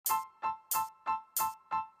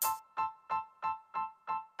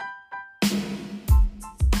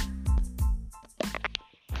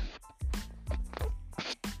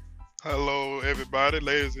everybody,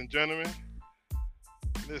 ladies and gentlemen.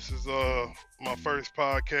 This is my first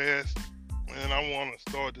podcast, and I want to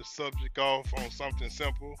start the subject off on something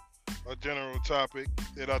simple, a general topic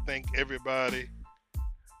that I think everybody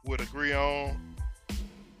would agree on,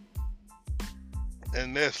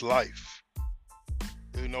 and that's life.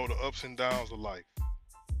 The ups and downs of life.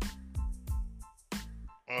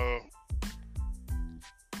 Uh,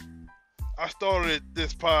 I started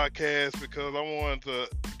this podcast because I wanted to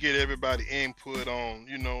get everybody input on,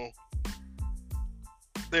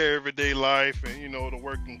 their everyday life and, the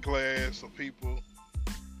working class of people.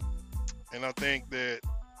 And I think that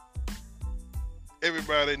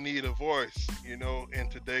everybody need a voice, in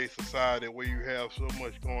today's society where you have so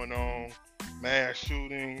much going on, mass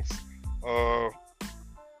shootings, uh,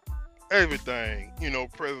 everything.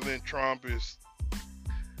 President Trump is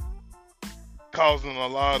causing a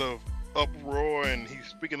lot of uproar and he's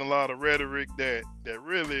speaking a lot of rhetoric that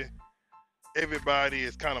really everybody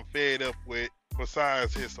is kind of fed up with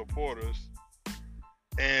besides his supporters.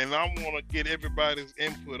 And I want to get everybody's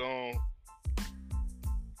input on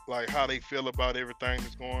like how they feel about everything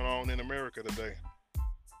that's going on in America today.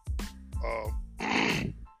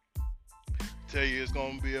 Tell you it's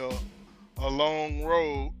going to be a long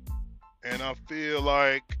road, and I feel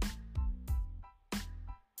like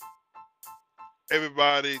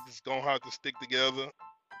everybody's going to have to stick together,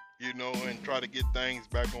 and try to get things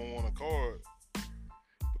back on one accord.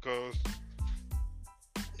 Because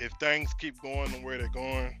if things keep going the way they're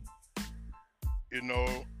going,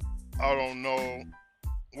 I don't know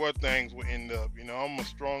what things will end up. I'm a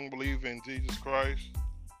strong believer in Jesus Christ,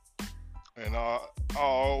 and I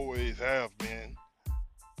always have been.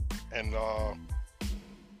 And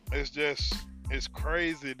it's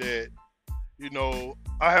crazy that,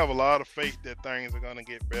 I have a lot of faith that things are going to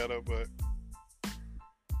get better, but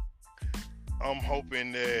I'm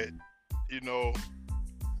hoping that,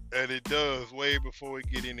 that it does way before it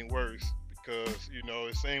get any worse, because,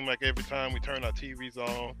 it seems like every time we turn our TVs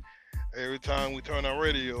on, every time we turn our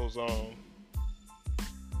radios on,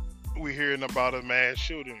 we're hearing about a mass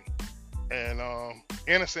shooting. And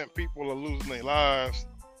innocent people are losing their lives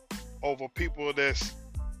over people that's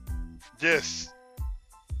just,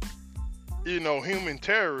 human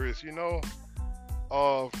terrorists,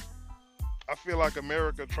 I feel like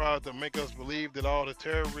America tried to make us believe that all the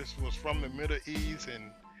terrorists was from the Middle East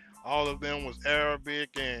and all of them was Arabic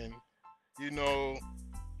and,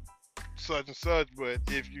 such and such. But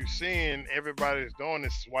if you're seeing everybody that's doing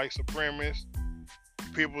this, white supremacists,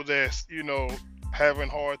 people that's, having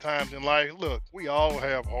hard times in life. Look, we all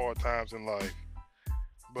have hard times in life.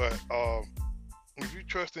 But if you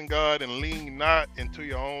trust in God and lean not into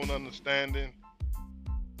your own understanding,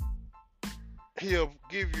 He'll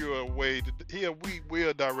give you a way we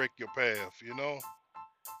will direct your path,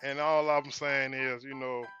 And all I'm saying is,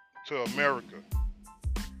 to America,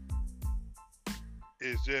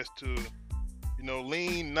 is just to,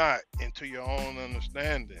 lean not into your own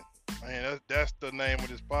understanding. And that's the name of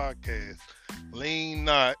this podcast. Lean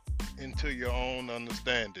not into your own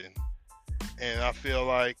understanding. And I feel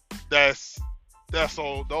like that's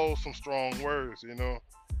all those some strong words,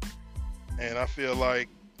 And I feel like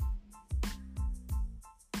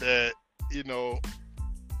that,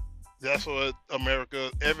 that's what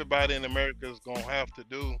everybody in America is gonna have to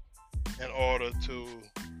do in order to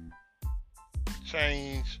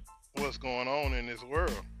change what's going on in this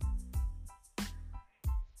world.